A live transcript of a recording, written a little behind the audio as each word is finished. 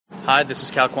Hi, this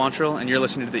is Cal Quantrill, and you're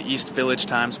listening to the East Village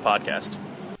Times podcast.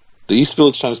 The East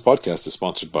Village Times podcast is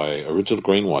sponsored by Original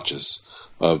Grain Watches,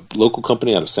 a local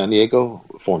company out of San Diego,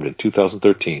 formed in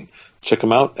 2013. Check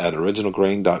them out at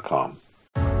originalgrain.com.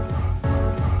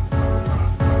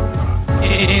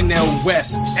 NL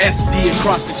West, SD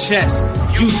across the chest.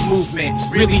 Youth movement,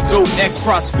 really dope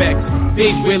ex-prospects.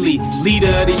 Big Willie, leader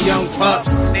of the young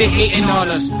pups. They hating on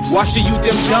us, watch the youth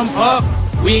them jump up.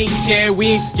 We ain't care, we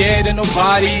ain't scared of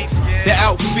nobody. The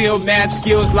outfield, mad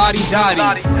skills,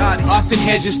 lottie-dottie. Austin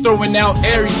Hedges throwing out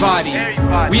everybody.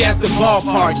 We at the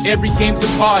ballpark, every game's a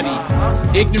party.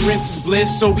 Ignorance is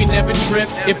bliss, so we never trip.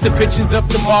 If the pitching's up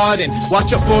the bar, then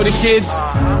watch out for the kids.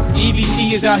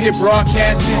 EVT is out here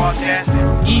broadcasting.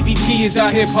 EVT is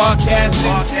out here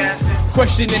podcasting.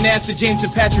 Question and answer, James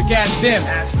and Patrick ask them.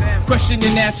 Question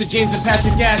and answer, James and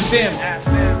Patrick ask them.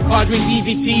 Padres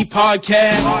EVT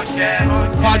podcast.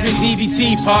 Padres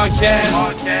EVT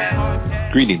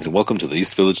podcast. Greetings and welcome to the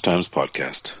East Village Times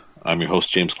podcast. I'm your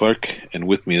host, James Clark, and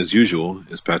with me as usual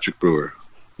is Patrick Brewer.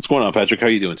 What's going on, Patrick? How are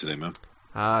you doing today, man?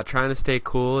 Trying to stay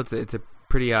cool. It's a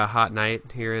pretty hot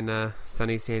night here in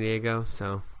sunny San Diego,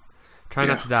 so try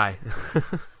not to die.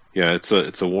 Yeah,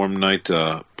 it's a warm night.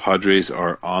 Padres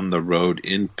are on the road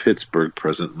in Pittsburgh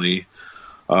presently.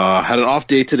 Had an off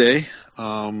day today.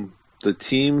 The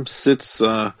team sits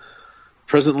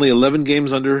presently 11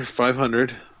 games under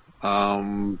 500.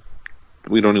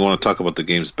 We don't even want to talk about the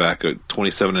games back,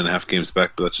 27 and a half games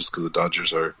back, but that's just because the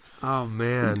Dodgers are... Oh,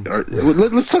 man.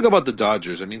 Let's talk about the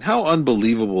Dodgers. I mean, how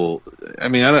unbelievable... I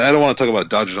mean, I don't want to talk about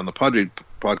Dodgers on the Padre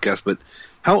podcast, but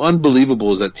how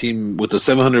unbelievable is that team with the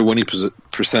 700 winning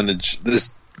percentage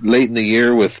this late in the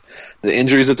year with the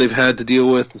injuries that they've had to deal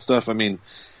with and stuff? I mean,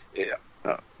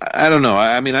 I don't know.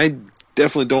 I mean, I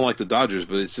definitely don't like the Dodgers,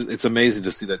 but it's amazing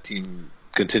to see that team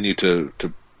continue to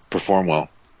perform well.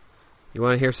 You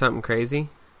want to hear something crazy?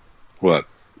 What?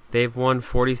 They've won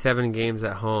 47 games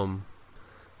at home.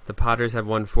 The Padres have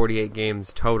won 48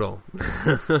 games total.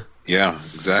 Yeah,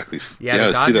 exactly. Yeah,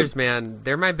 the Dodgers, man,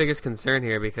 they're my biggest concern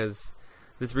here because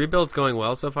this rebuild's going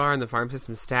well so far and the farm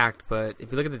system's stacked, but if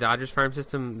you look at the Dodgers farm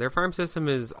system, their farm system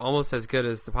is almost as good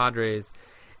as the Padres,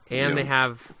 and they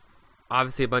have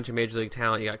obviously a bunch of major league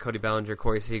talent. You got Cody Bellinger,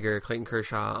 Corey Seager, Clayton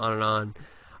Kershaw, on and on.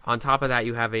 On top of that,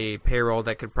 you have a payroll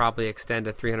that could probably extend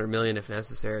to $300 million if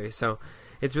necessary. So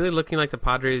it's really looking like the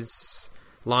Padres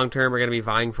long-term are going to be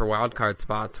vying for wild card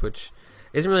spots, which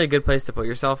isn't really a good place to put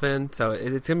yourself in. So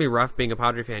it's going to be rough being a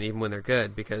Padre fan even when they're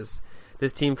good because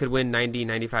this team could win 90,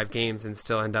 95 games and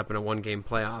still end up in a one-game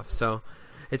playoff. So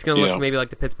it's going to look maybe like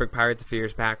the Pittsburgh Pirates a few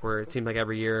years back where it seemed like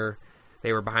every year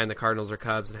they were behind the Cardinals or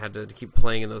Cubs and had to keep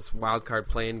playing in those wild card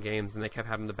play-in games, and they kept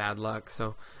having the bad luck.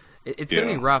 So it's going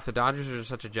to be rough. The Dodgers are just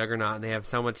such a juggernaut, and they have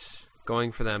so much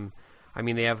going for them. I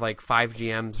mean, they have like 5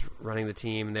 GMs running the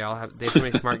team, and they have so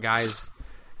many smart guys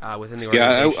within the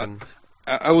organization.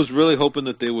 I was really hoping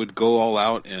that they would go all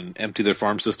out and empty their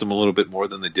farm system a little bit more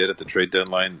than they did at the trade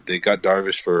deadline. They got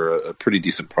Darvish for a pretty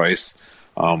decent price.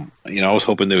 I was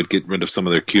hoping they would get rid of some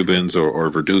of their Cubans or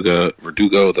Verdugo,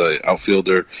 the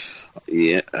outfielder.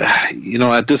 Yeah,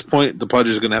 at this point, the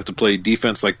Padres are going to have to play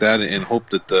defense like that and hope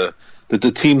that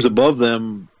the teams above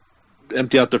them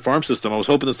empty out their farm system. I was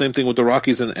hoping the same thing with the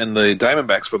Rockies and the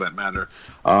Diamondbacks for that matter.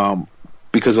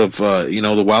 Because of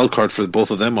the wild card for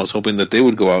both of them, I was hoping that they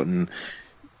would go out and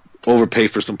overpay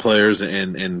for some players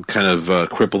and kind of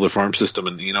cripple their farm system.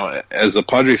 And as a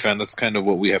Padre fan, that's kind of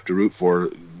what we have to root for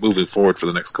moving forward for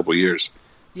the next couple of years.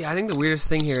 Yeah, I think the weirdest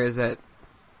thing here is that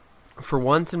for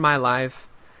once in my life,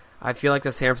 I feel like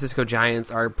the San Francisco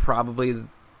Giants are probably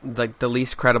like the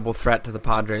least credible threat to the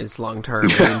Padres long term.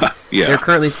 They're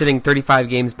currently sitting 35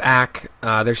 games back.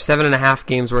 They're 7.5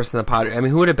 games worse than the Padres. I mean,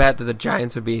 who would have bet that the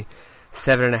Giants would be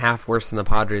 7.5 worse than the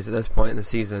Padres at this point in the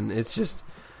season? It's just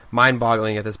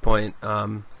mind-boggling at this point.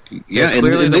 They're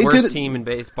clearly the worst team in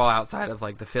baseball outside of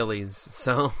like the Phillies.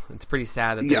 So it's pretty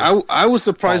sad that I was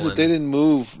surprised that they didn't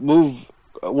move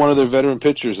one of their veteran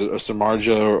pitchers, a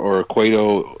Samardzija or a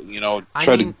Cueto,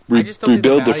 try to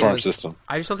rebuild the farm system.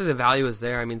 I just don't think the value is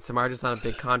there. I mean, Samardzija's not a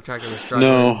big contract and was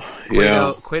struggling.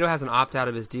 No, Cueto has an opt-out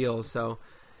of his deal, so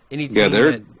any team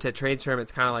that trades for him,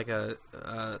 it's kind of like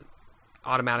a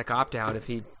automatic opt-out if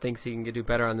he thinks he can do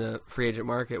better on the free agent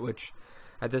market, which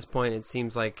at this point it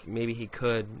seems like maybe he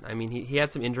could. I mean, he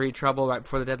had some injury trouble right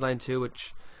before the deadline too,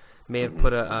 which may have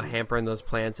put a hamper in those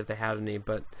plans if they had any,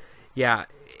 but yeah,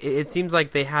 it seems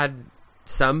like they had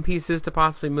some pieces to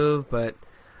possibly move, but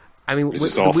I mean,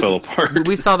 it all fell apart.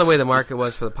 We saw the way the market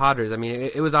was for the Padres. I mean,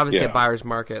 it was obviously a buyer's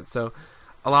market, so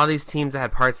a lot of these teams that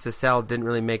had parts to sell didn't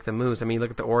really make the moves. I mean,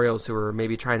 look at the Orioles, who were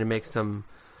maybe trying to make some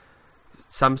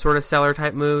some sort of seller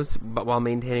type moves, but while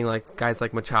maintaining like guys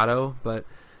like Machado, but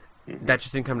that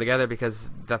just didn't come together because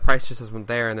the price just wasn't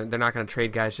there, and they're not going to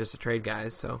trade guys just to trade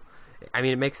guys. So, I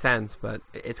mean, it makes sense, but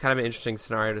it's kind of an interesting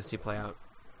scenario to see play out.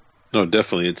 No,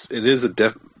 definitely, it is a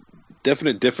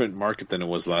definite different market than it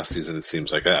was last season. It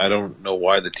seems like I don't know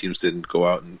why the teams didn't go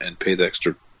out and pay the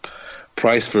extra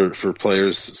price for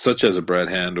players such as a Brad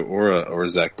Hand or a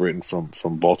Zach Britton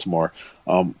from Baltimore.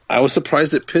 I was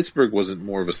surprised that Pittsburgh wasn't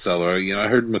more of a seller. You know, I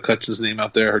heard McCutchen's name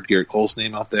out there, I heard Garrett Cole's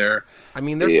name out there. I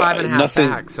mean, they're 5.5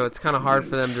 back, so it's kind of hard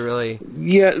for them to really put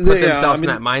themselves in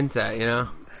that mindset. You know,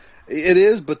 it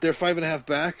is, but they're 5.5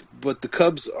 back. But the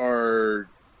Cubs are,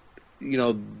 you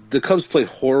know, the Cubs played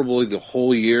horribly the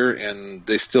whole year, and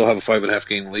they still have a 5.5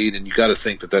 game lead. And you got to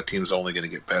think that team's only going to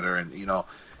get better. And you know,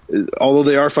 although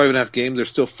they are 5.5 games, they're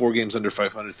still 4 games under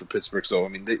 500 for Pittsburgh. So I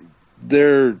mean,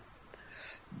 their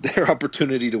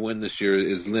opportunity to win this year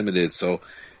is limited. So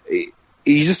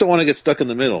you just don't want to get stuck in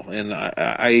the middle. And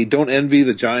I don't envy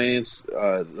the Giants,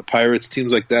 the Pirates,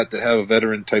 teams like that have a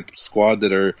veteran type squad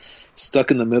that are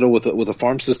stuck in the middle with the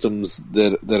farm systems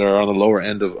that are on the lower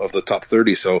end of the top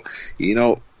 30. So you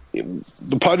know,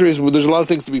 the Padres, there's a lot of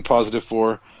things to be positive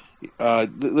for.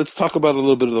 Let's talk about a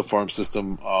little bit of the farm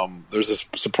system. There's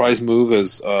a surprise move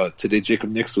as today Jacob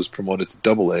Nix was promoted to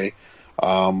Double-A.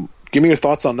 Give me your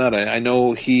thoughts on that. I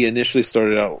know he initially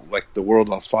started out like the world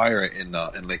on fire in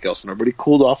Lake Elsinore, but he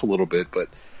cooled off a little bit. But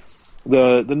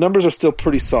the numbers are still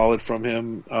pretty solid from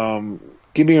him.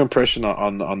 Give me your impression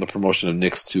on the promotion of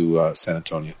Nix to San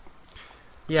Antonio.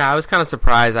 Yeah, I was kind of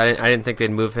surprised. I didn't think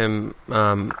they'd move him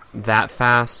that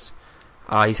fast.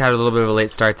 He's had a little bit of a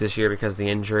late start this year because of the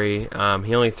injury.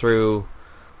 He only threw,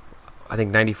 I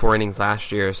think, 94 innings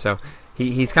last year, so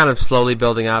he's kind of slowly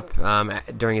building up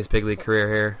during his big league career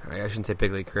here. I shouldn't say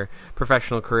big league career,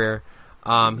 professional career.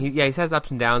 He's had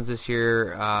ups and downs this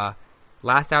year.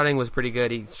 Last outing was pretty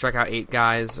good. He struck out 8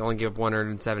 guys, only gave up 1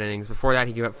 earned in 7 innings. Before that,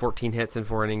 he gave up 14 hits in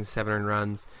 4 innings, 7 earned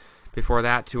runs. Before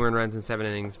that, 2 earned runs in 7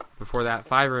 innings. Before that,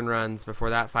 5 earned runs. Before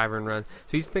that, 5 earned runs.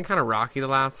 So he's been kind of rocky the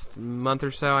last month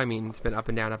or so. I mean, it's been up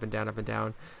and down, up and down, up and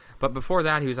down. But before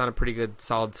that, he was on a pretty good,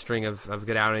 solid string of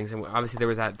good outings. And obviously, there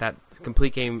was that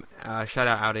complete game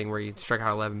shutout outing where he struck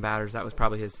out 11 batters. That was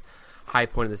probably his high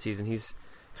point of the season. He's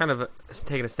kind of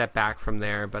taken a step back from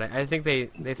there. But I think they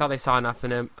thought they saw enough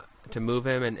in him to move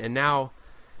him. And now,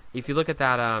 if you look at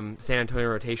that San Antonio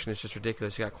rotation, it's just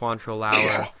ridiculous. You got Quantrill,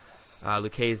 Lauer,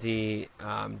 Lucchesi,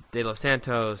 De Los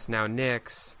Santos, now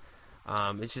Nix.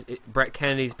 Brett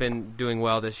Kennedy's been doing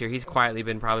well this year. He's quietly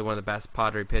been probably one of the best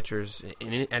Padre pitchers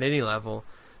at any level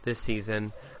this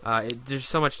season. There's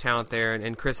so much talent there,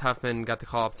 and Chris Huffman got the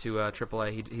call up to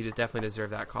AAA. He definitely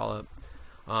deserved that call up.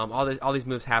 All these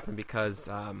moves happened because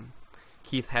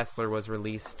Keith Hessler was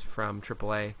released from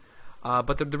AAA.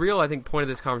 But the real, I think, point of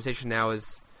this conversation now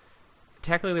is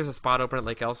technically there's a spot open at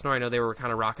Lake Elsinore. I know they were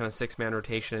kind of rocking a 6-man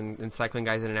rotation and cycling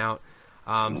guys in and out.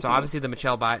 So obviously the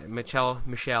Michelle Baez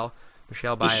talk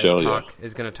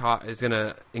is going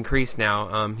to increase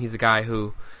now. He's a guy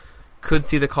who could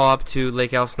see the call up to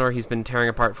Lake Elsinore. He's been tearing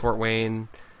apart Fort Wayne.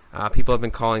 People have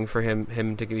been calling for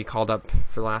him to be called up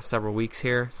for the last several weeks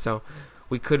here. So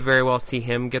we could very well see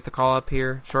him get the call up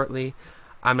here shortly.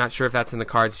 I'm not sure if that's in the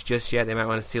cards just yet. They might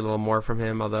want to see a little more from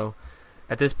him, although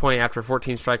at this point, after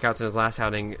 14 strikeouts in his last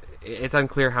outing, it's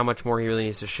unclear how much more he really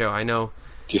needs to show. I know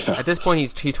at this point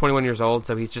he's 21 years old,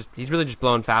 so he's really just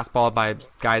blowing fastball by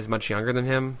guys much younger than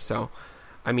him. So,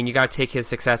 I mean, you got to take his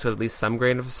success with at least some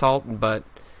grain of salt, but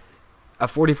a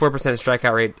 44%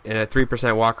 strikeout rate and a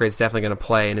 3% walk rate is definitely going to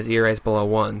play, and his ERA is below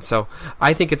 1. So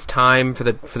I think it's time for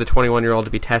the 21-year-old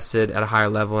to be tested at a higher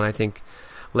level, and I think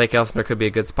Lake Elsinore could be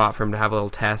a good spot for him to have a little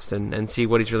test and see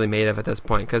what he's really made of at this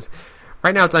point. Because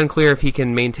right now it's unclear if he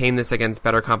can maintain this against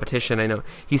better competition. I know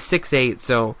he's 6'8",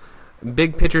 so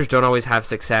big pitchers don't always have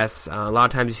success. A lot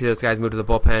of times you see those guys move to the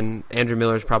bullpen. Andrew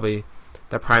Miller is probably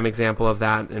the prime example of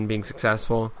that and being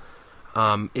successful.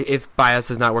 If Baez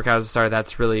does not work out as a starter,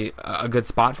 that's really a good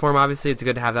spot for him. Obviously, it's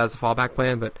good to have that as a fallback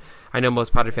plan, but I know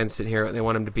most Padre fans sit here, they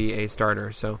want him to be a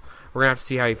starter. So we're going to have to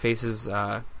see how he faces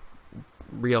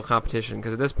real competition,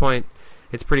 because at this point,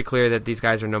 it's pretty clear that these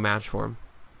guys are no match for him.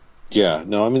 Yeah,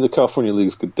 no, I mean, the California League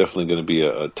is definitely going to be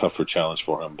a tougher challenge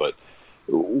for him, but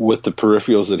with the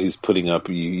peripherals that he's putting up,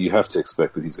 you have to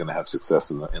expect that he's going to have success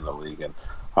in the league. And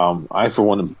I, for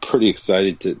one, am pretty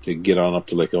excited to get on up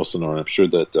to Lake Elsinore, and I'm sure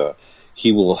that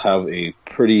he will have a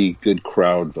pretty good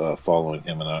crowd following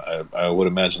him, and I would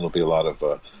imagine there'll be a lot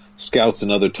of scouts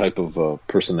and other type of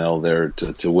personnel there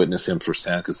to witness him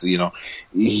firsthand, because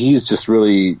he's just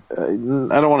really I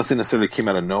don't want to say necessarily came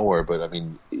out of nowhere, but I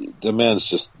mean the man's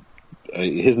just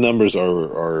his numbers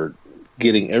are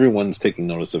everyone's taking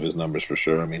notice of his numbers for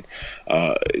sure. I mean,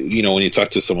 when you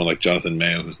talk to someone like Jonathan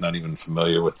Mayo, who's not even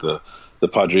familiar with the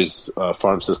Padres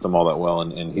farm system all that well,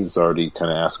 and he's already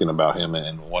kind of asking about him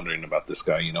and wondering about this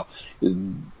guy.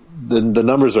 The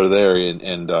numbers are there,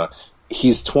 and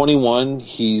he's 21.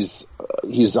 He's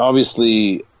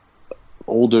obviously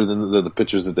older than the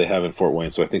pitchers that they have in Fort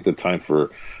Wayne. So I think the time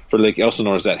for Lake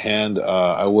Elsinore is at hand.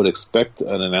 I would expect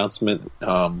an announcement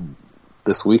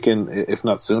this weekend, if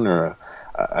not sooner.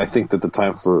 I think that the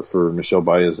time for Michel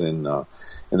Baez in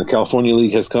the California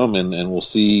League has come, and we'll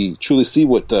truly see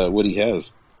what he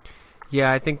has.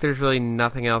 Yeah, I think there's really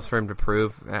nothing else for him to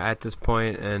prove at this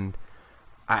point, and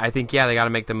I think, they got to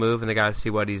make the move, and they got to see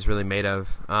what he's really made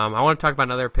of. I want to talk about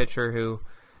another pitcher who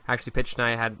actually pitched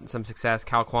tonight, had some success.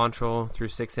 Cal Quantrill threw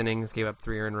 6 innings, gave up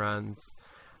 3 earned runs,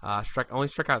 only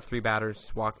struck out 3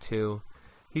 batters, walked 2.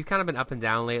 He's kind of been up and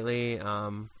down lately.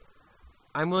 I'm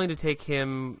willing to take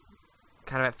him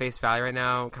kind of at face value right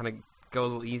now, kind of go a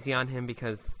little easy on him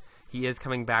because he is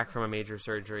coming back from a major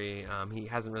surgery. He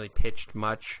hasn't really pitched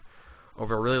much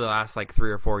over really the last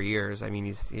 3 or 4 years. I mean,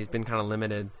 he's been kind of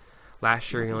limited.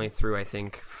 Last year he only threw, I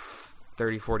think,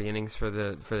 30, 40 innings for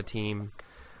the team.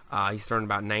 He's thrown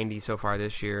about 90 so far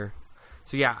this year.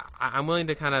 So yeah, I'm willing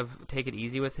to kind of take it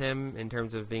easy with him in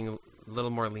terms of being a little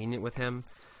more lenient with him.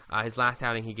 His last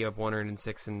outing, he gave up 1 earned and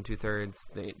 6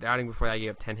 2/3. The outing before that, he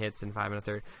gave up 10 hits and 5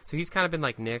 1/3. So he's kind of been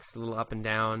like Nix, a little up and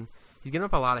down. He's given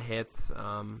up a lot of hits.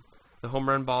 The home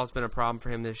run ball has been a problem for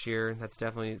him this year. That's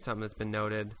definitely something that's been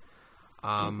noted.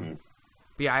 But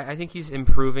yeah, I think he's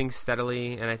improving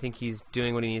steadily, and I think he's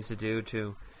doing what he needs to do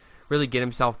to really get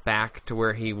himself back to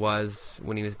where he was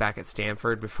when he was back at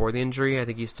Stanford before the injury. I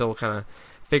think he's still kind of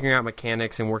figuring out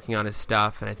mechanics and working on his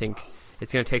stuff, and I think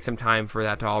it's going to take some time for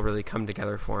that to all really come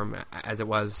together for him as it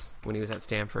was when he was at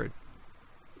Stanford.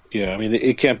 Yeah, I mean,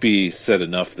 it can't be said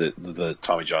enough that the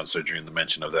Tommy John surgery and the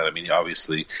mention of that. I mean,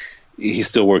 obviously, he's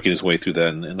still working his way through that,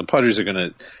 and the Padres are going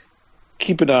to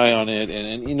keep an eye on it,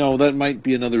 and that might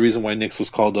be another reason why Nix was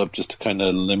called up, just to kind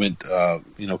of limit,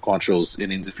 Quantrill's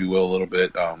innings, if you will, a little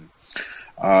bit.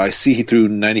 I see he threw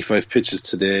 95 pitches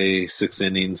today, 6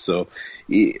 innings, so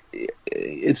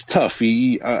it's tough.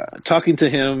 Talking to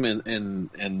him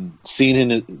and seeing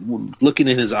him, looking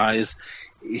in his eyes,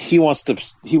 he wants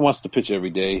to pitch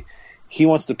every day. He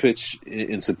wants to pitch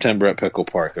in September at Petco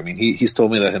Park. I mean, he's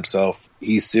told me that himself.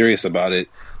 He's serious about it.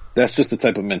 That's just the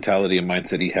type of mentality and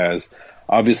mindset he has.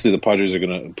 Obviously, the Padres are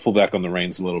going to pull back on the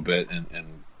reins a little bit and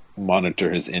monitor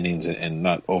his innings and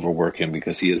not overwork him,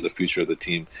 because he is the future of the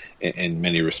team in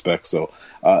many respects. So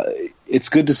it's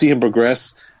good to see him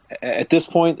progress. At this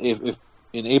point, if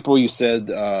in April you said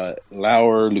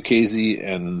Lauer, Lucchesi,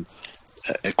 and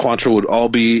Quantrill would all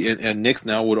be, and Nix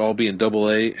now would all be in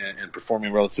Double-A and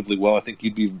performing relatively well, I think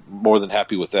you'd be more than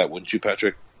happy with that, wouldn't you,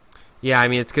 Patrick? Yeah, I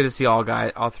mean, it's good to see all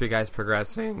 3 guys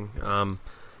progressing.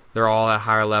 They're all at a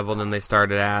higher level than they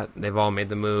started at. They've all made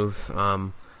the move.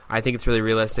 I think it's really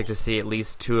realistic to see at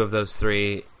least 2 of those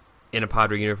 3 in a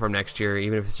Padre uniform next year,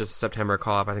 even if it's just a September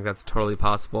call-up. I think that's totally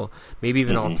possible. Maybe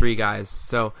even all 3 guys.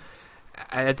 So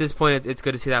at this point, it's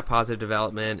good to see that positive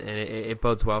development, and it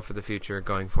bodes well for the future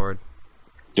going forward.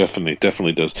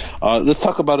 Definitely does. Let's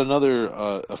talk about another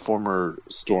a former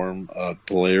Storm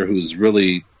player who's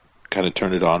really kind of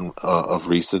turned it on of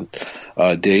recent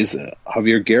days.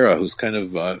 Javier Guerra, who's kind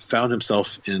of found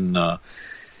himself in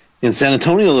San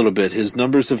Antonio a little bit. His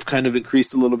numbers have kind of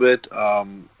increased a little bit.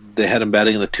 They had him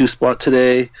batting in the 2 spot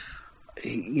today.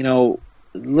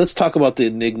 Let's talk about the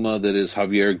enigma that is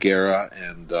Javier Guerra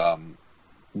and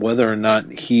whether or not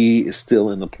he is still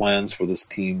in the plans for this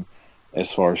team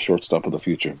as far as shortstop of the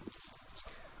future.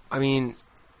 I mean,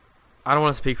 I don't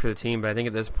want to speak for the team, but I think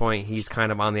at this point he's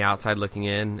kind of on the outside looking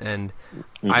in, and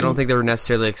I don't think they were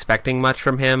necessarily expecting much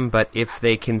from him, but if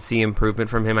they can see improvement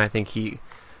from him, I think he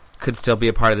could still be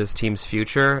a part of this team's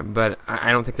future, but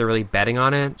I don't think they're really betting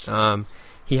on it.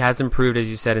 He has improved, as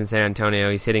you said, in San Antonio.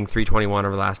 He's hitting .321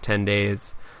 over the last 10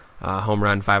 days. Home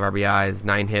run, 5 RBIs,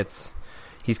 9 hits.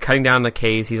 He's cutting down the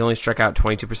Ks. He's only struck out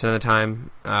 22% of the time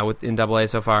in Double-A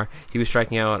so far. He was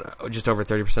striking out just over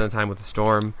 30% of the time with the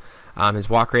Storm. His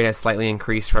walk rate has slightly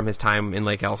increased from his time in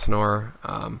Lake Elsinore.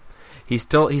 He's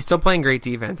still playing great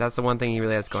defense. That's the one thing he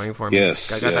really has going for him. Yes,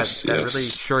 he's got that really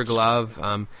sure glove.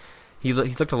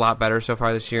 He's looked a lot better so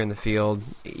far this year in the field,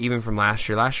 even from last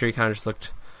year. Last year he kind of just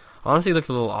looked a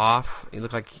little off. He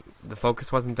looked like the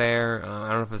focus wasn't there. I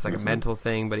don't know if it's like a mental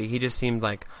thing, but he just seemed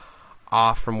like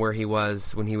off from where he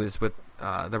was when he was with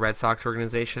the Red Sox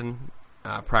organization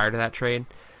prior to that trade.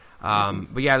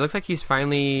 But yeah, it looks like he's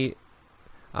finally,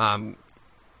 I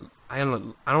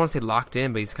don't want to say locked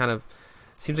in, but he's kind of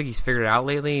seems like he's figured it out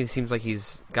lately. It seems like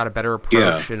he's got a better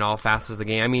approach in all facets of the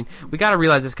game. I mean, we got to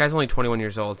realize this guy's only 21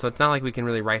 years old, so it's not like we can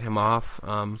really write him off.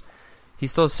 He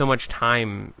still has so much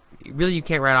time. Really, you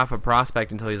can't write off a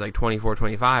prospect until he's like 24,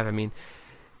 25. I mean,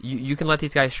 you can let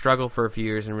these guys struggle for a few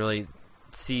years and really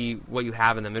see what you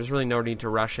have in them. There's really no need to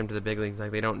rush him to the big leagues.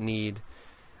 Like, they don't need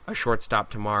a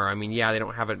shortstop tomorrow. I mean, yeah, they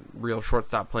don't have a real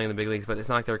shortstop playing in the big leagues, but it's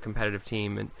not like they're a competitive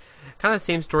team. And kind of the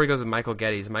same story goes with Michael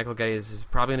Geddes. Michael Geddes is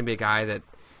probably going to be a guy that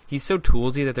he's so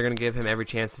toolsy that they're going to give him every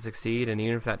chance to succeed. And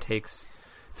even if that takes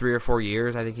 3 or 4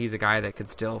 years, I think he's a guy that could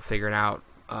still figure it out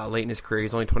late in his career.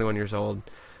 He's only 21 years old.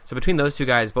 So between those two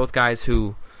guys, both guys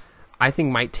who I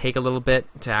think might take a little bit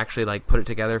to actually like put it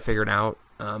together, figure it out.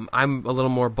 I'm a little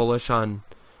more bullish on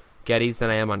Geddes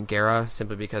than I am on Guerra,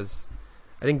 simply because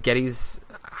I think Geddes.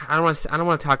 I don't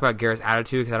want to talk about Guerra's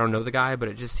attitude because I don't know the guy, but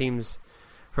it just seems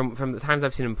from the times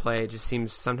I've seen him play, it just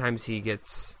seems sometimes he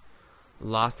gets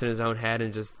lost in his own head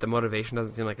and just the motivation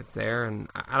doesn't seem like it's there. And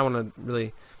I don't want to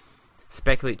really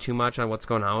speculate too much on what's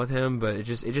going on with him, but it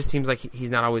just seems like he's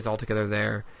not always altogether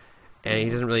there, and he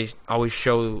doesn't really always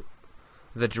show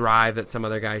the drive that some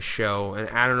other guys show. And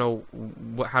I don't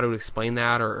know how to explain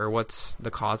that or what's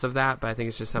the cause of that, but I think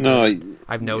it's just something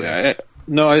I've noticed.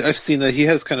 I've seen that he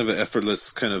has kind of an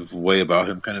effortless kind of way about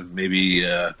him, kind of maybe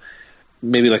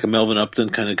like a Melvin Upton,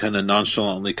 kind of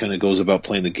nonchalantly kind of goes about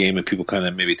playing the game, and people kind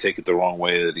of maybe take it the wrong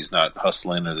way, that he's not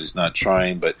hustling or that he's not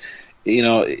trying. But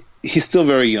he's still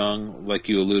very young, like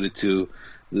you alluded to.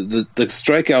 The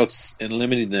strikeouts and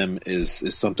limiting them is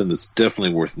something that's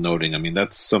definitely worth noting. I mean,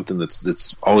 that's something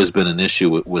that's always been an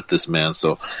issue with this man.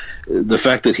 So the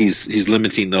fact that he's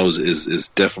limiting those is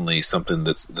definitely something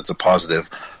that's a positive.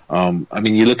 I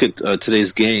mean, you look at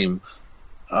today's game.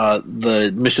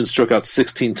 The Mission struck out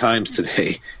 16 times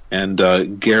today, and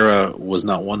Guerra was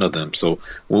not one of them. So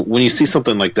when you see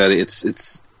something like that,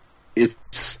 it's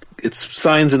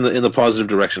signs in the positive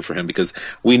direction for him, because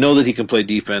we know that he can play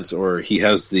defense, or he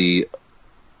has the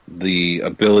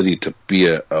ability to be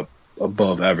a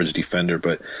above average defender.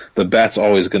 But the bat's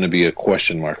always going to be a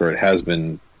question mark, or it has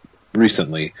been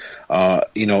recently. I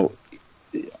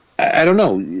don't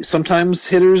know. Sometimes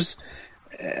hitters,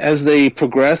 as they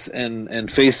progress and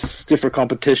face stiffer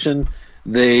competition,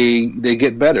 they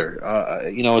get better.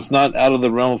 It's not out of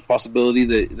the realm of possibility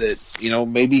that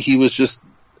maybe he was just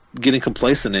getting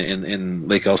complacent in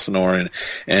Lake Elsinore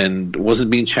and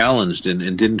wasn't being challenged and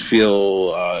didn't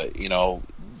feel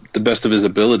the best of his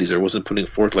abilities, or wasn't putting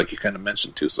forth like you kind of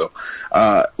mentioned too. So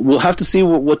we'll have to see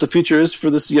what the future is for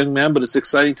this young man, but it's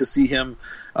exciting to see him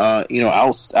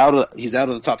he's out of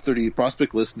the top 30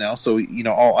 prospect list now, so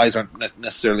all eyes aren't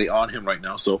necessarily on him right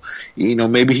now, so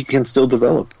maybe he can still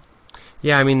develop.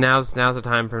 Yeah, I mean, now's the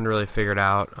time for him to really figure it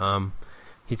out.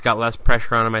 He's got less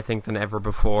pressure on him, I think, than ever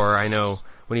before. I know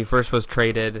when he first was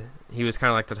traded, he was kind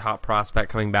of like the top prospect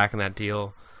coming back in that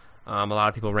deal. A lot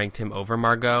of people ranked him over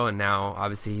Margot, and now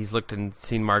obviously he's looked and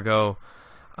seen Margot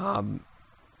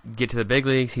get to the big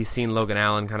leagues. He's seen Logan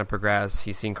Allen kind of progress.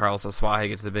 He's seen Carlos Asuaje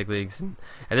get to the big leagues, and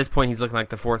at this point he's looking like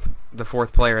the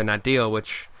fourth player in that deal,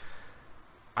 which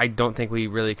I don't think we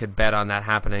really could bet on that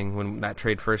happening when that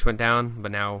trade first went down,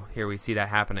 but now here we see that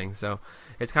happening. So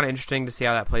it's kind of interesting to see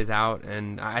how that plays out,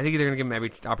 and I think they're going to give him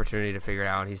every opportunity to figure it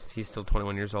out. He's still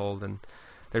 21 years old, and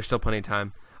there's still plenty of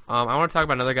time. I want to talk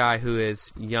about another guy who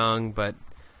is young but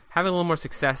having a little more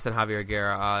success than Javier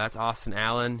Guerra. That's Austin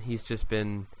Allen. He's just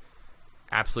been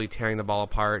absolutely tearing the ball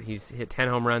apart. He's hit 10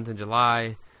 home runs in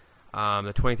July.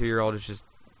 The 23-year-old is just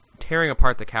tearing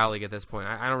apart the Cal League at this point.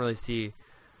 I don't really see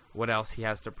what else he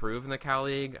has to prove in the Cal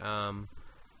League.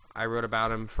 I wrote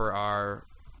about him for our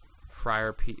for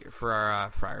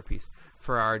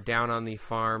our Down on the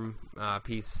Farm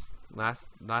piece last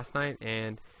night,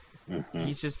 and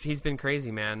he's been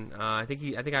crazy, man. I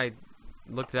think I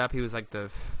looked it up. He was like the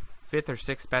 5th or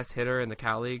 6th best hitter in the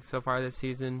Cal League so far this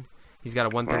season. He's got a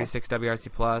 136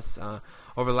 WRC plus.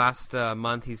 Over the last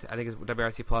month, I think his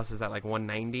WRC plus is at like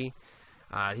 190.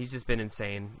 He's just been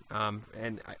insane.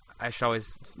 And I should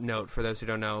always note, for those who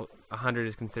don't know, 100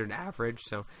 is considered average.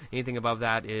 So anything above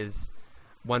that is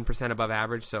 1% above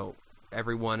average. So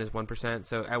every one is 1%.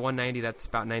 So at 190, that's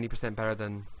about 90% better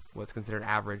than what's considered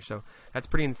average. So that's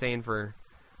pretty insane for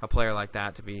a player like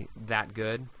that to be that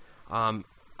good.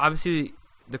 Obviously,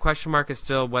 the question mark is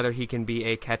still whether he can be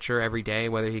a catcher every day,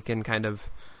 whether he can kind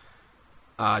of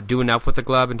do enough with the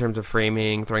glove in terms of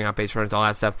framing, throwing out base runners, all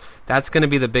that stuff. That's going to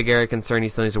be the big area of concern he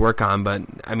still needs to work on. But,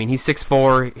 I mean, he's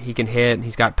 6'4", he can hit,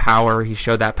 he's got power, he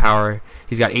showed that power.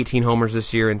 He's got 18 homers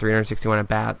this year and 361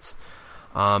 at-bats.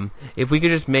 If we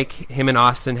could just make him and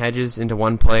Austin Hedges into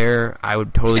one player, I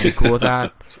would totally be cool with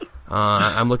that.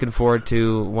 I'm looking forward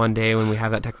to one day when we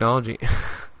have that technology.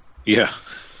 Yeah,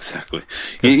 exactly.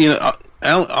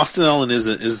 Austin Allen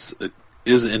is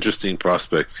an interesting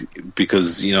prospect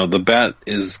because the bat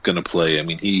is going to play. I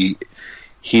mean,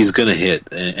 he's going to hit,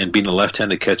 and being a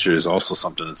left-handed catcher is also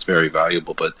something that's very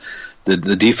valuable. But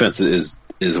the defense is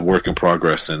a work in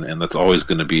progress, and that's always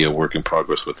going to be a work in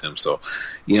progress with him. So,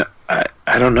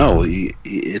 I don't know.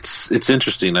 It's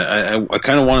interesting. I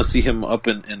kind of want to see him up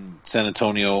in San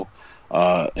Antonio.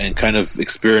 And kind of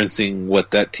experiencing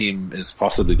what that team is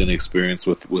possibly going to experience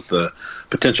with a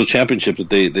potential championship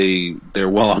that they're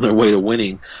well on their way to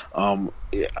winning.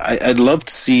 I'd love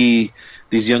to see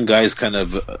these young guys kind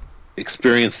of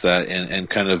experience that and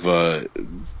kind of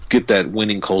get that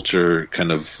winning culture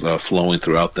kind of flowing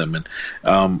throughout them. And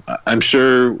I'm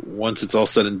sure once it's all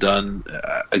said and done,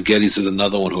 Geddes is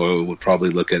another one who I would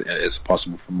probably look at as a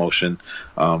possible promotion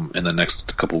in the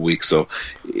next couple of weeks. So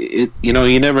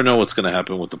you never know what's going to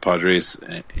happen with the Padres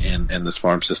and this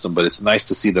farm system, but it's nice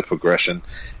to see the progression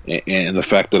and the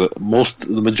fact that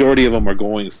the majority of them are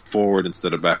going forward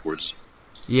instead of backwards.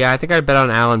 Yeah, I think I'd bet on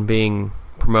Allen being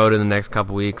promoted in the next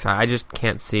couple weeks. I just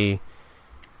can't see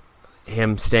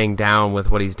him staying down with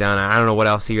what he's done. I don't know what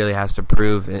else he really has to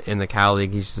prove in the Cal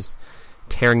League. He's just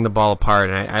tearing the ball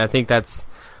apart, and I think that's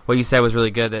what you said was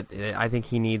really good. That I think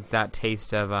he needs that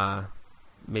taste of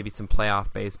maybe some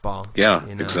playoff baseball. Yeah,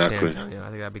 exactly. San Antonio. I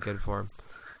think that'd be good for him.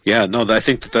 Yeah, no, I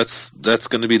think that's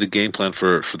going to be the game plan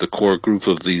for the core group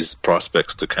of these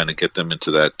prospects to kind of get them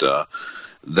into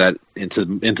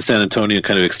into San Antonio,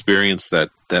 kind of experience that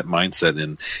mindset.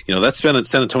 And that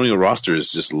San Antonio roster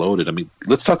is just loaded. I mean,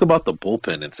 let's talk about the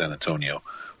bullpen in San Antonio,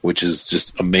 which is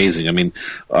just amazing. I mean,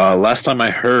 last time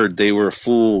I heard, they were a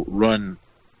full run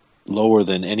lower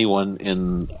than anyone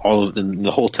in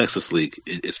the whole Texas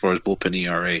League as far as bullpen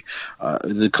ERA.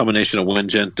 The combination of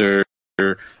Wingenter,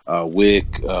 Wick,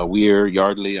 Weir,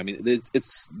 Yardley. I mean,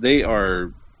 they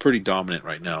are pretty dominant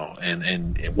right now,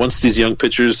 and once these young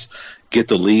pitchers get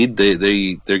the lead,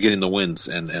 they're getting the wins,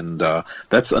 and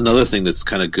that's another thing that's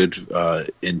kind of good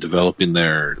in developing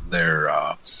their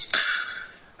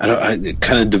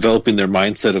kind of developing their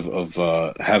mindset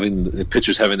of having the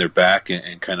pitchers having their back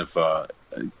and kind of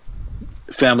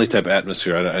family type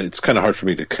atmosphere. It's kind of hard for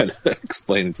me to kind of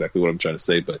explain exactly what I'm trying to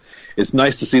say, but it's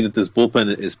nice to see that this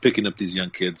bullpen is picking up these young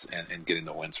kids and getting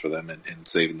the wins for them and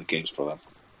saving the games for them.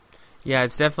 Yeah,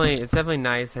 it's definitely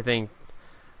nice, I think,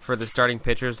 for the starting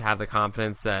pitchers to have the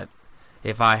confidence that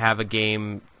if I have a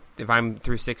game, if I'm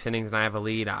through 6 innings and I have a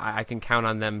lead, I can count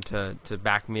on them to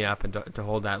back me up and to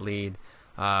hold that lead.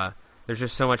 There's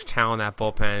just so much talent in that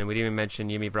bullpen. We didn't even mention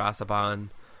Yimi Brasaban.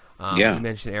 We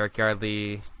mentioned Eric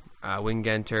Yardley,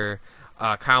 Wingenter,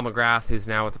 Kyle McGrath, who's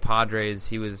now with the Padres.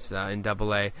 He was in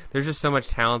Double-A. There's just so much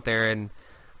talent there, and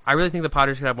I really think the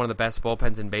Padres could have one of the best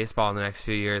bullpens in baseball in the next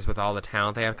few years with all the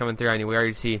talent they have coming through. I mean, we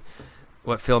already see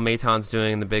what Phil Maton's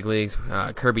doing in the big leagues.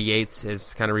 Kirby Yates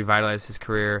has kind of revitalized his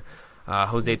career.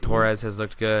 Jose Torres has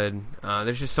looked good.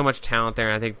 There's just so much talent there,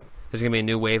 and I think there's going to be a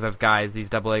new wave of guys. These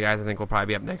Double-A guys, I think, will probably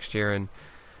be up next year, and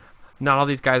not all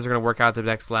these guys are going to work out to the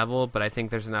next level, but I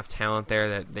think there's enough talent there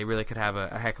that they really could have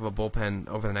a heck of a bullpen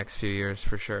over the next few years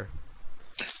for sure.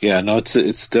 Yeah, no,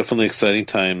 it's definitely exciting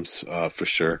times for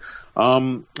sure.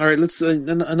 All right, let's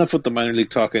enough with the minor league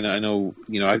talk. I know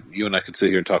you and I could sit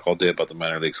here and talk all day about the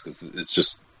minor leagues because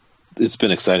it's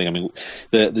been exciting. I mean,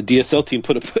 the DSL team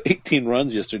put up 18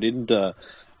 runs yesterday. Didn't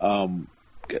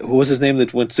who was his name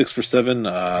that went 6 for 7?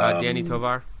 Danny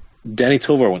Tovar. Danny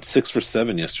Tovar went 6 for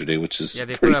 7 yesterday, which is they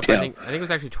put up. I think it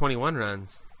was actually 21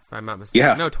 runs. If I'm not mistaken.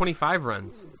 Yeah. No, 25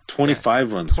 runs.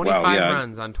 25 runs. 25 wow, yeah.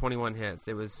 runs on 21 hits.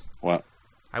 It was. Wow.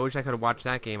 I wish I could have watched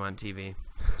that game on TV.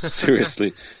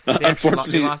 Seriously.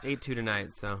 Unfortunately, they lost 8-2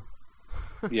 tonight. So.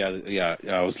 Yeah.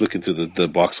 I was looking through the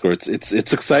box score. It's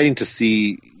exciting to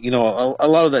see. A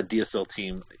lot of that DSL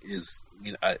team is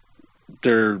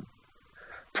they're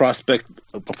prospect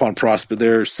upon prospect.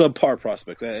 They're subpar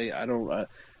prospects.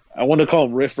 I want to call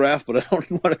them riffraff, but I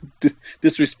don't want to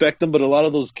disrespect them. But a lot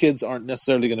of those kids aren't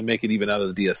necessarily going to make it even out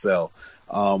of the DSL.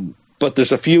 But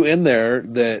there's a few in there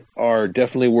that are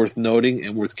definitely worth noting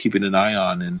and worth keeping an eye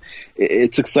on. And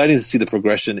it's exciting to see the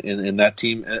progression in that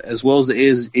team as well as the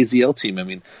AZL team. I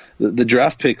mean, the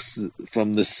draft picks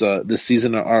from this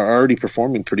season are already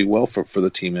performing pretty well for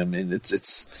the team. I mean, it's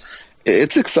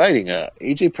exciting.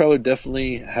 AJ Preller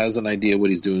definitely has an idea what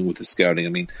he's doing with his scouting. I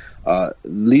mean,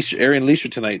 Aaron Leisure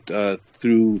tonight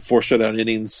threw 4 shutout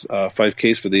innings, 5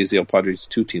 Ks for the AZL Padres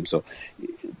 2 team. So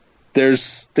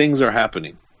things are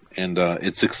happening. And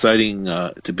it's exciting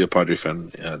to be a Padre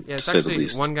fan, to say the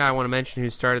least. One guy I want to mention who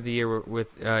started the year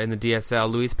with in the DSL,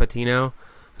 Luis Patino,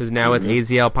 who's now with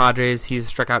AZL Padres. He's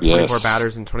struck out 24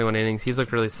 batters in 21 innings. He's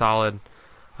looked really solid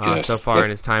so far in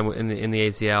his time in the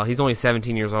AZL. He's only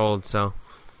 17 years old, so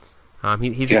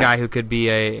he's a guy who could be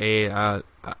a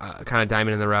kind of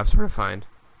diamond in the rough sort of find.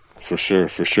 For sure.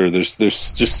 There's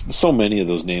just so many of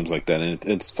those names like that, and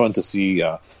it's fun to see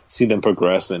them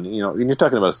progress. And when you're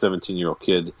talking about a 17-year-old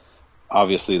kid,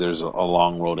 obviously there's a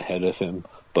long road ahead of him.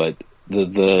 But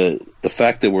the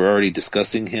fact that we're already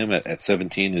discussing him at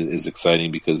 17 is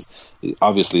exciting because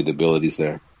obviously the ability's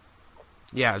there.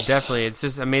 Yeah, definitely. It's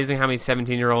just amazing how many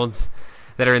 17-year-olds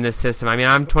that are in this system. I mean,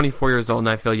 I'm 24 years old and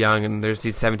I feel young, and there's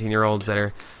these 17-year-olds that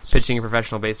are pitching in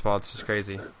professional baseball. It's just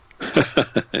crazy.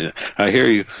 I hear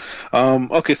you.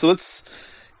 Okay, so let's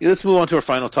move on to our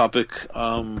final topic.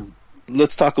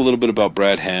 Let's talk a little bit about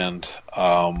Brad Hand.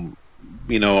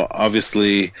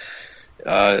 Obviously,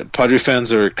 Padre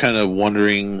fans are kind of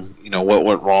wondering, what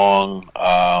went wrong.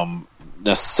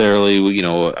 Necessarily,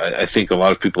 I think a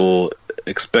lot of people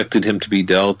expected him to be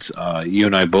dealt. You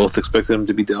and I both expected him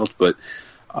to be dealt, but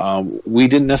we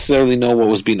didn't necessarily know what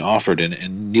was being offered,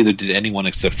 and neither did anyone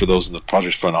except for those in the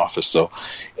Padres front office. So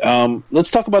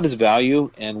let's talk about his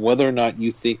value and whether or not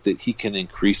you think that he can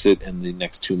increase it in the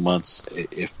next 2 months,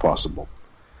 if possible.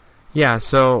 Yeah,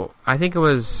 so I think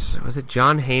was it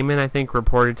John Heyman, I think,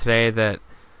 reported today that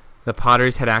the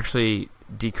Padres had actually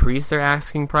decreased their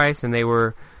asking price, and they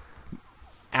were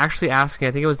actually asking,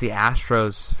 I think it was the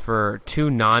Astros, for 2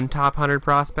 non-top 100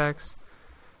 prospects.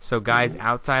 So guys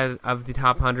outside of the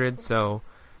top 100. So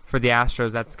for the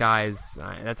Astros, that's guys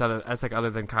that's other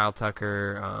than Kyle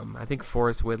Tucker. I think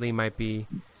Forrest Whitley might be.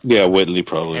 Yeah, Whitley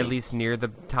probably at least near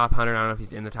the top 100. I don't know if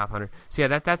he's in the top 100. So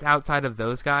yeah, that's outside of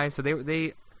those guys. So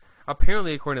they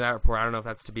apparently, according to that report, I don't know if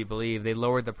that's to be believed, they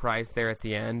lowered the price there at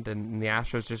the end, and the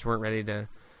Astros just weren't ready to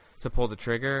pull the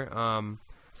trigger.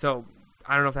 So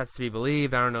I don't know if that's to be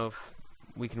believed. I don't know if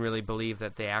we can really believe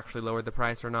that they actually lowered the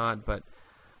price or not, but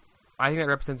I think that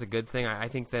represents a good thing. I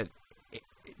think that,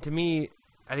 to me,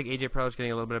 I think AJ Preller is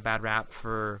getting a little bit of bad rap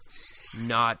for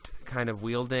not kind of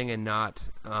wielding and not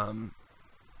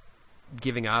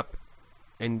giving up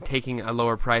and taking a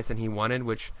lower price than he wanted,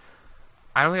 which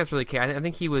I don't think that's really case. I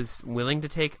think he was willing to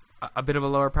take a bit of a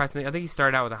lower price. I think he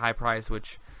started out with a high price,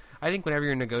 which I think whenever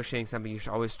you're negotiating something, you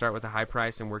should always start with a high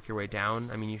price and work your way down.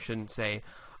 I mean, you shouldn't say,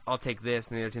 I'll take this,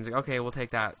 and the other team's like, okay, we'll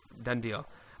take that, done deal.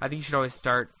 I think you should always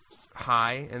start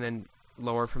high and then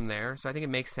lower from there. So I think it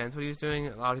makes sense what he was doing.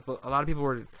 A lot of people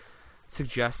were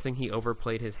suggesting he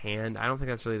overplayed his hand. I don't think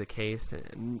that's really the case,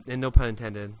 and no pun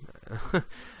intended.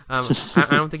 I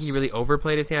don't think he really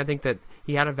overplayed his hand. I think that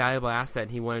he had a valuable asset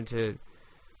and he wanted to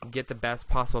get the best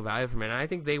possible value from it. And I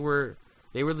think they were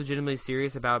legitimately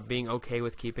serious about being okay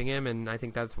with keeping him, and I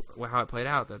think that's how it played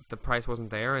out. That the price wasn't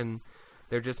there, and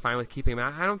they're just fine with keeping him.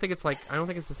 I don't think it's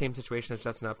the same situation as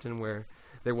Justin Upton where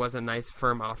there was a nice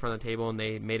firm offer on the table and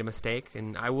they made a mistake.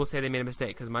 And I will say they made a mistake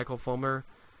because Michael Fulmer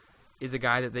is a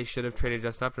guy that they should have traded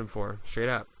Justin Upton for, straight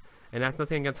up. And that's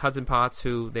nothing against Hudson Potts,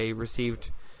 who they received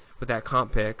with that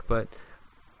comp pick, but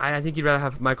I think you'd rather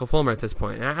have Michael Fulmer at this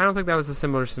point. And I don't think that was a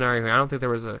similar scenario here. I don't think there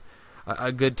was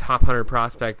a good top 100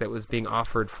 prospect that was being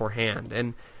offered for Hand.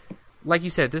 And like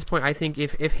you said, at this point, I think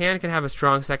if Hand can have a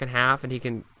strong second half and he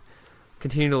can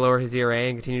continue to lower his ERA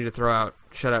and continue to throw out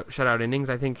shutout innings,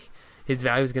 I think his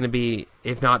value is going to be,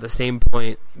 if not the same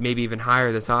point, maybe even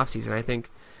higher this offseason. I think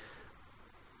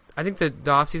the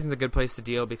offseason is a good place to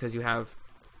deal because you have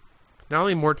not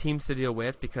only more teams to deal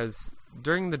with, because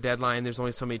during the deadline there's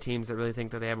only so many teams that really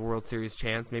think that they have a World Series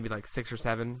chance, maybe like 6 or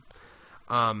 7.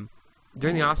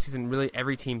 During the offseason, really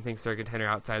every team thinks they're a contender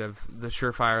outside of the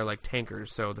surefire like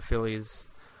tankers, so the Phillies,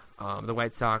 the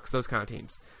White Sox, those kind of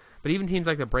teams. But even teams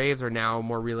like the Braves are now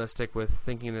more realistic with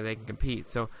thinking that they can compete.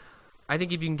 So I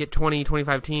think if you can get 20,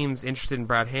 25 teams interested in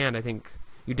Brad Hand, I think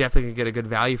you definitely can get a good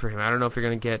value for him. I don't know if you're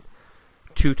going to get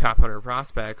 2 top 100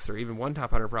 prospects or even 1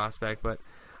 top 100 prospect, but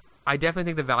I definitely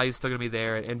think the value is still going to be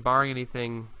there. And barring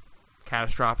anything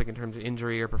catastrophic in terms of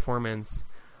injury or performance,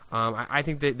 I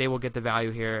think that they will get the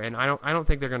value here. And I don't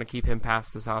think they're going to keep him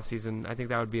past this offseason. I think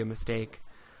that would be a mistake.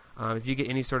 If you get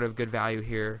any sort of good value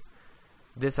here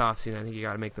this offseason, I think you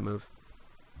got to make the move.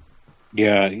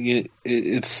 Yeah,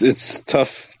 it's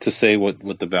tough to say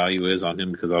what the value is on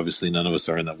him because obviously none of us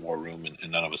are in that war room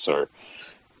and none of us are,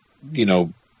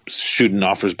 shooting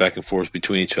offers back and forth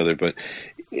between each other. But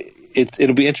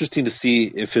it'll be interesting to see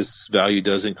if his value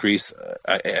does increase.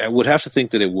 I would have to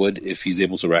think that it would if he's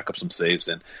able to rack up some saves.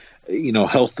 And,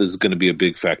 health is going to be a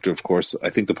big factor, of course. I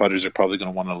think the Padres are probably going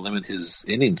to want to limit his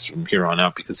innings from here on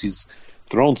out because he's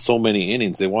thrown so many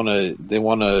innings. They want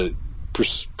to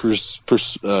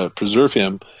preserve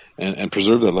him and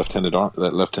preserve that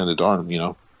left-handed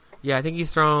arm. Yeah, I think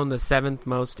he's thrown the 7th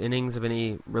most innings of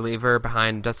any reliever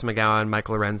behind Dustin McGowan,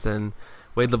 Michael Lorenzen,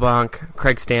 Wade LeBlanc,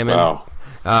 Craig Stammen. Wow.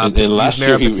 And last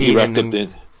year he racked up the...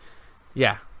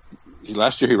 Yeah.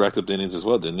 Last year he racked up the innings as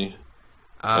well, didn't he?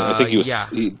 I think he was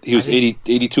he was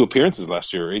 82 appearances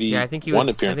last year, 81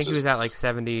 appearances. I think he was at like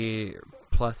 70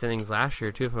 plus innings last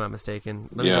year too, if I'm not mistaken.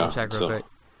 Let me double check real quick.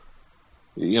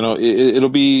 You know, it'll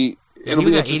be he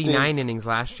was at 89 innings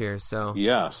last year, so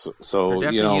yeah. So they're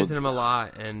definitely you know, using him a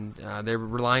lot, and they're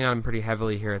relying on him pretty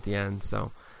heavily here at the end.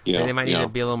 So they might need to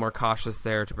be a little more cautious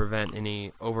there to prevent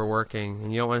any overworking.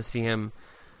 And you don't want to see him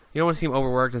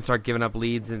overworked and start giving up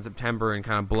leads in September and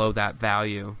kind of blow that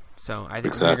value. So I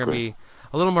think they're going to be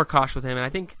a little more cautious with him, and I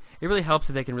think it really helps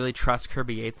that they can really trust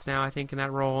Kirby Yates now, I think, in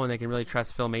that role, and they can really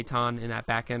trust Phil Maton in that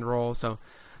back-end role. So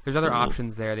there's other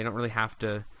options there. They don't really have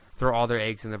to throw all their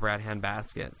eggs in the Brad Hand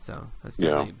basket, so that's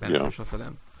definitely beneficial for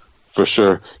them. For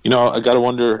sure. You know, I got to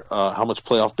wonder how much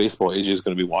playoff baseball AJ is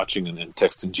going to be watching and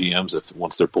texting GMs if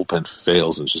once their bullpen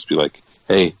fails and just be like,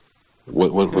 hey,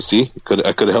 what we'll see.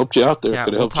 I could have helped you out there. Yeah,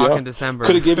 could have we'll helped you talk out. in December.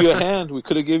 Could have give you a hand. We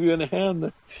could have give you a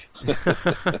hand.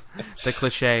 The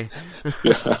cliche.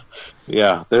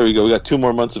 Yeah. There we go. We got 2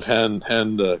 more months of hand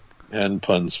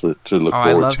puns to look forward to.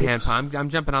 I love hand puns. I'm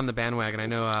jumping on the bandwagon. I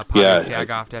know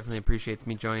Jagoff definitely appreciates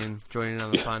me joining in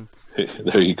on the fun.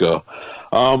 There you go.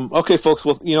 Okay, folks.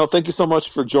 Well, you know, thank you so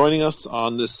much for joining us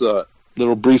on this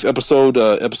little brief episode.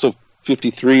 Episode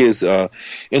 53 is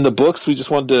in the books. We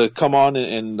just wanted to come on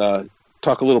and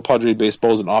talk a little Padre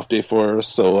baseball. Is an off day for us,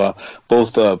 so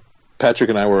both Patrick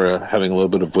and I were having a little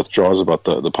bit of withdrawals about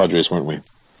the Padres, weren't we?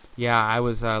 Yeah, I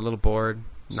was a little bored.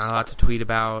 Not a lot to tweet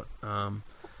about.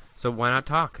 So why not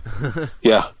talk?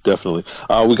 Yeah, definitely.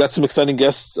 We got some exciting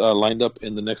guests lined up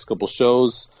in the next couple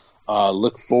shows.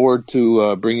 Look forward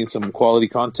to bringing some quality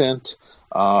content.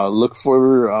 Look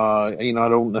for, I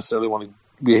don't necessarily want to.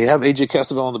 We have AJ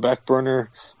Cassavell on the back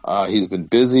burner. He's been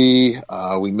busy.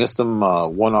 We missed him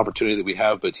one opportunity that we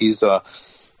have, but he's on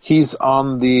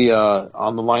the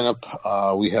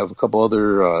lineup. We have a couple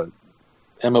other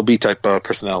MLB type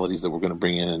personalities that we're going to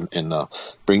bring in and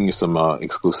bring you some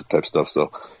exclusive type stuff.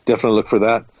 So definitely look for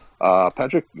that.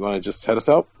 Patrick, you want to just head us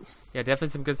out? Yeah, definitely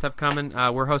some good stuff coming.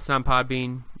 We're hosting on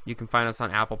Podbean. You can find us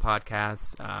on Apple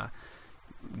Podcasts.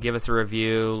 Give us a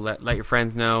review. Let your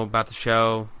friends know about the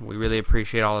show. We really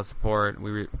appreciate all the support.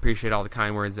 We appreciate all the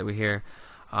kind words that we hear.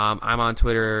 I'm on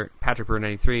Twitter,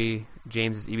 PatrickBrewer93.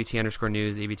 James is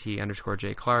EBT_news,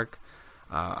 EBT_J Clark.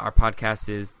 Our podcast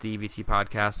is the EBT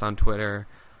Podcast on Twitter.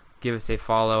 Give us a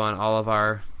follow on all of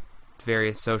our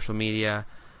various social media.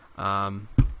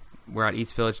 We're at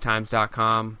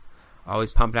EastVillageTimes.com.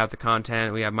 Always pumping out the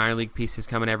content. We have minor league pieces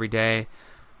coming every day.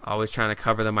 Always trying to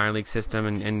cover the minor league system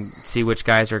and see which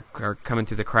guys are coming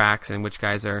through the cracks and which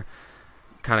guys are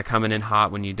kind of coming in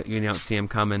hot when you don't see them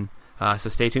coming. So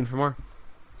stay tuned for more.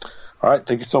 All right.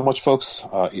 Thank you so much, folks.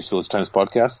 East Village Times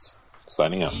Podcast.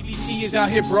 Signing out. EBT is out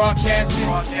here broadcasting.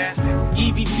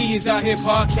 EBT is out here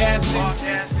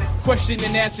podcasting. Question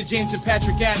and answer, James and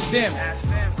Patrick ask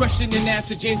them. Question and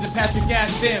answer, James and Patrick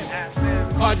ask them.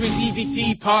 Padres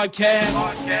EBT podcast.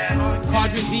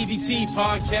 Padres EBT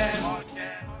podcast.